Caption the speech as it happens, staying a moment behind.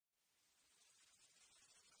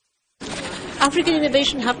African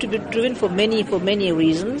innovation have to be driven for many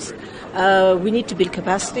reasons. We need to build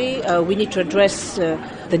capacity. We need to address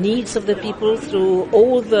the needs of the people through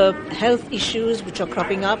all the health issues which are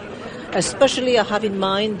cropping up. Especially I have in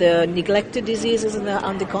mind the neglected diseases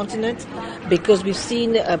on the continent, because we've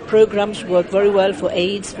seen programs work very well for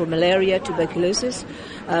AIDS, for malaria, tuberculosis,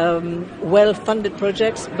 well-funded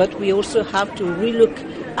projects, but we also have to relook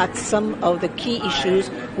at some of the key issues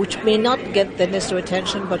which may not get the necessary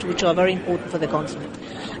attention but which are very important for the continent.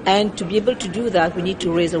 And to be able to do that, we need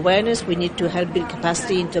to raise awareness, we need to help build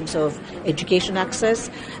capacity in terms of education access,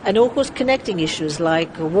 and of course connecting issues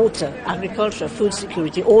like water, agriculture, food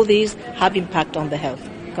security. All these have impact on the health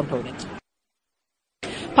component.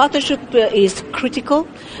 Partnership is critical,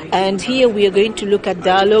 and here we are going to look at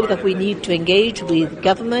dialogue that we need to engage with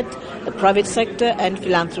government, the private sector and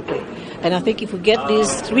philanthropy. And I think if we get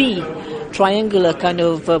these three triangular kind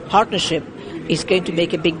of partnership, it's going to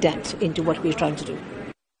make a big dent into what we're trying to do.